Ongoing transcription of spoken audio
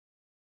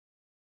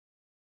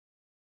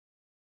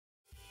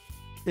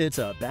It's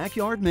a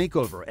backyard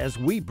makeover as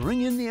we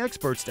bring in the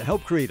experts to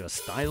help create a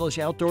stylish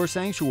outdoor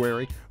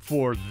sanctuary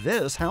for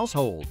this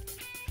household.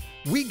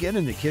 We get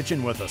in the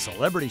kitchen with a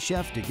celebrity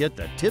chef to get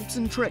the tips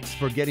and tricks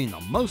for getting the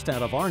most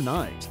out of our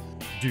knives.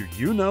 Do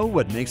you know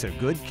what makes a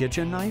good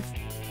kitchen knife?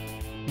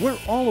 We're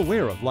all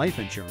aware of life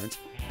insurance,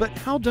 but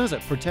how does it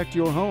protect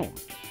your home?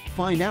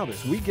 Find out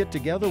as we get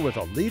together with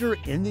a leader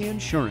in the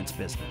insurance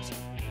business.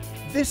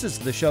 This is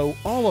the show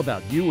all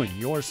about you and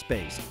your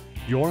space,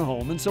 your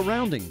home and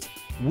surroundings.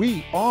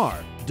 We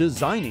are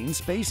Designing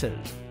Spaces.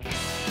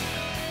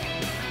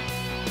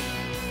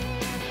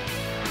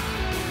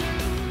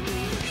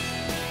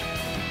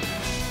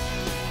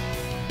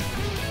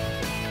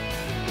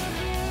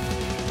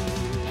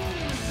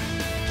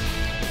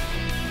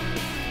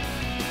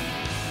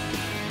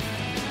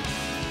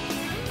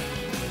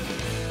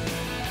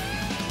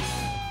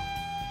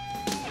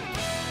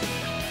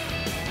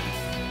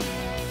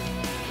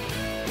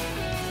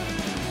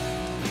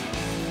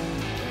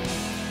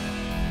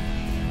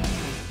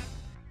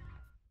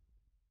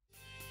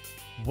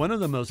 One of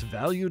the most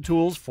valued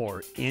tools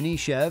for any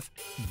chef,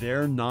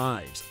 their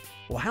knives.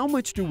 Well, how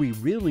much do we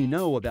really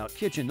know about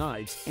kitchen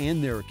knives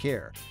and their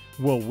care?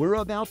 Well, we're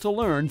about to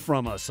learn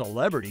from a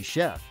celebrity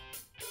chef.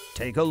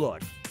 Take a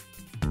look.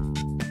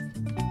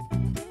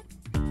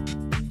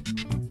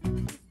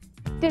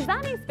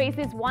 Designing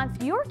Spaces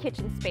wants your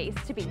kitchen space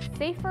to be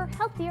safer,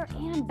 healthier,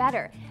 and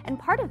better. And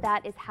part of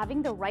that is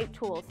having the right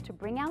tools to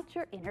bring out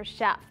your inner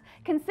chef.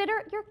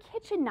 Consider your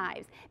kitchen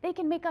knives. They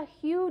can make a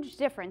huge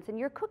difference in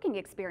your cooking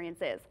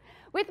experiences.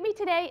 With me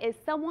today is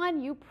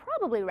someone you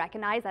probably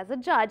recognize as a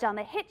judge on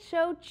the hit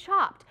show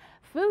Chopped,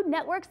 Food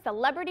Network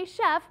celebrity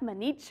chef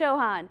Maneet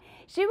Chauhan.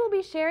 She will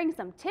be sharing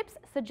some tips,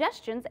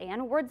 suggestions,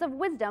 and words of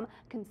wisdom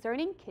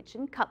concerning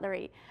kitchen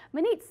cutlery.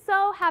 Maneet,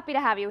 so happy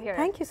to have you here.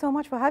 Thank you so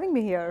much for having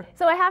me here.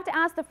 So I have to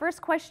ask the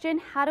first question,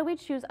 how do we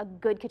choose a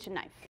good kitchen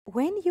knife?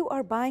 When you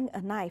are buying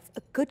a knife,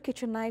 a good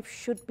kitchen knife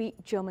should be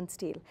German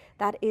steel.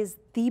 That is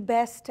the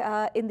best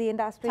in the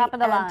industry. Top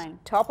of the line.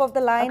 Top of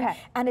the line. Okay.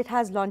 And it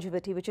has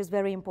longevity, which is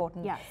very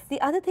important. Yes.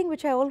 The other thing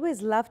which I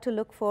always love to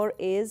look for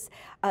is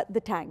the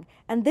tang.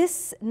 And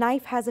this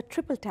knife has a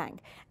triple tang.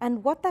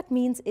 And what that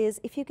means is,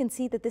 if you can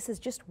see that this is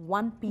just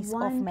one piece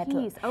of metal.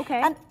 One piece,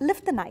 okay. And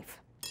lift the knife.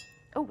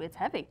 Oh, it's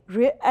heavy.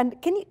 And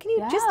can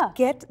you just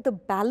get the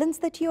balance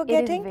that you're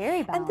getting? It is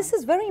very balanced. And this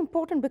is very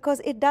important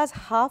because it does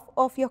half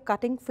of your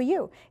cutting for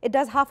you. It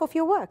does half of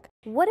your work.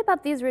 What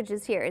about these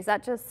ridges here? Is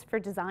that just for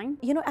design?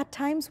 You know, at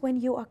times when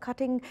you are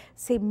cutting,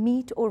 say,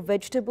 meat or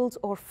vegetables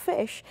or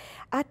fish,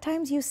 at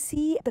times you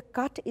see the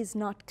cut is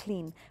not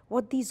clean.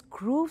 What these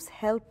grooves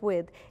help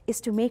with is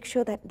to make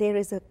sure that there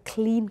is a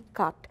clean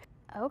cut.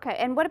 Okay,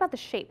 and what about the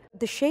shape?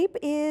 The shape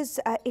is,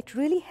 it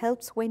really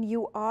helps when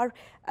you are,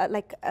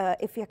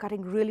 if you're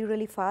cutting really,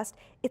 really fast,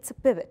 it's a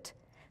pivot.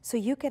 So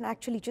you can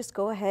actually just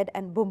go ahead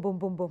and boom, boom,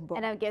 boom, boom, boom.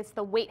 And I guess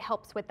the weight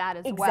helps with that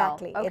as well.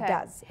 Exactly, Okay. it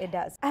does, it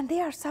does. And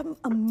there are some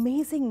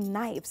amazing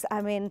knives.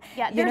 I mean,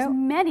 yeah, there's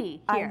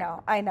many here.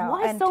 I know.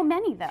 Why so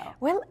many though?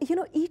 Well, you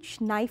know,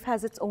 each knife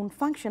has its own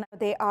function.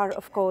 They are,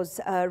 of course,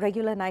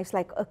 regular knives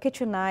like a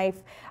kitchen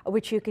knife,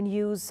 which you can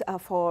use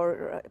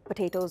for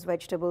potatoes,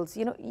 vegetables,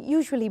 you know,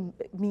 usually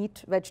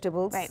meat,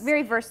 vegetables. Right,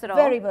 very versatile.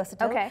 Very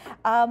versatile. Okay.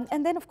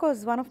 And then, of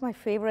course, one of my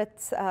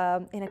favorites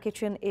in a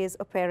kitchen is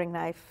a paring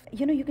knife.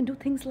 You know, you can do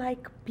things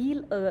like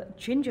peel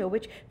ginger,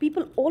 which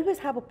people always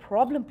have a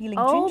problem peeling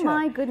ginger. Oh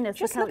my goodness,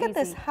 just look at easy.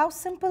 this. How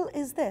simple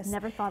is this?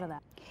 Never thought of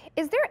that.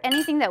 Is there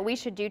anything that we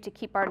should do to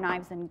keep our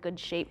knives in good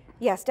shape?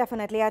 Yes,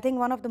 definitely. I think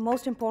one of the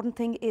most important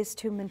thing is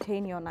to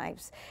maintain your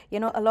knives. You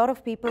know, a lot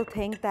of people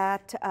think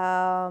that,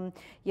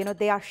 you know,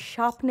 they are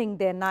sharpening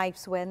their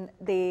knives when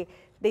they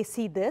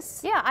see this.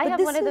 Yeah, I have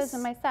one of those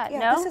in my set. Yeah,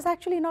 no? This is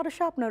actually not a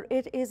sharpener.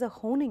 It is a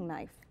honing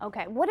knife.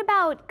 Okay, what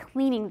about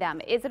cleaning them?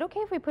 Is it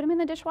okay if we put them in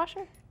the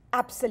dishwasher?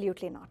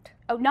 Absolutely not.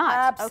 Oh, not?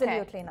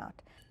 Absolutely not.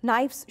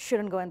 Knives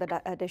shouldn't go in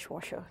the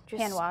dishwasher.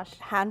 Just hand wash.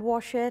 Hand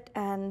wash it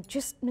and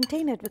just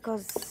maintain it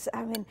because,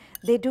 I mean,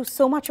 they do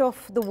so much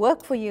of the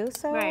work for you.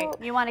 So right,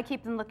 you want to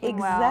keep them looking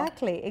well.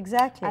 Exactly,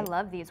 exactly. I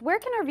love these. Where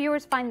can our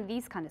viewers find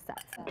these kind of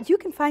sets? You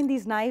can find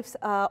these knives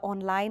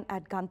online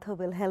at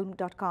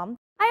guntherwilhelm.com.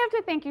 I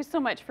have to thank you so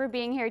much for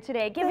being here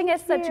today, giving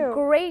us such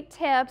great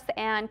tips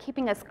and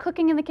keeping us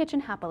cooking in the kitchen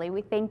happily.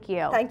 We thank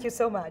you. Thank you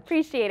so much.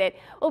 Appreciate it.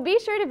 Well, be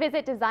sure to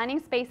visit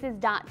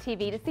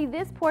designingspaces.tv to see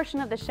this portion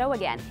of the show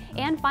again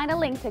and find a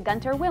link to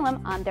Gunter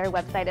Willem on their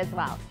website as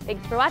well.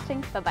 Thanks for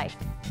watching. Bye-bye.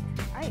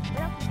 All right, what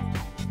else?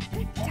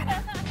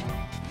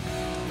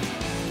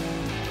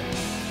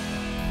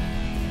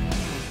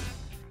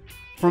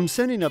 From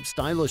setting up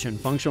stylish and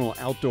functional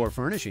outdoor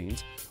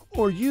furnishings,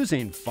 or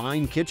using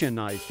fine kitchen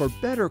knives for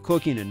better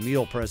cooking and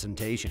meal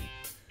presentation,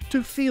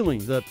 to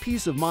feeling the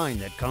peace of mind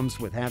that comes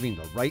with having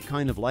the right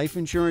kind of life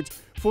insurance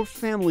for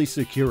family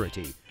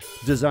security,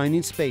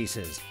 Designing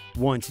Spaces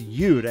wants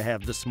you to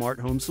have the smart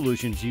home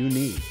solutions you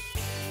need.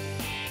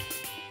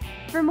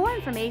 For more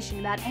information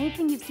about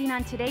anything you've seen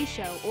on today's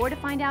show or to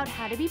find out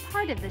how to be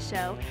part of the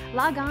show,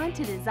 log on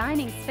to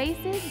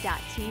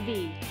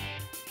designingspaces.tv.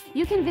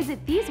 You can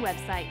visit these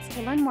websites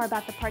to learn more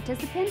about the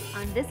participants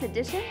on this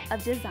edition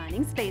of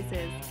Designing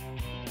Spaces.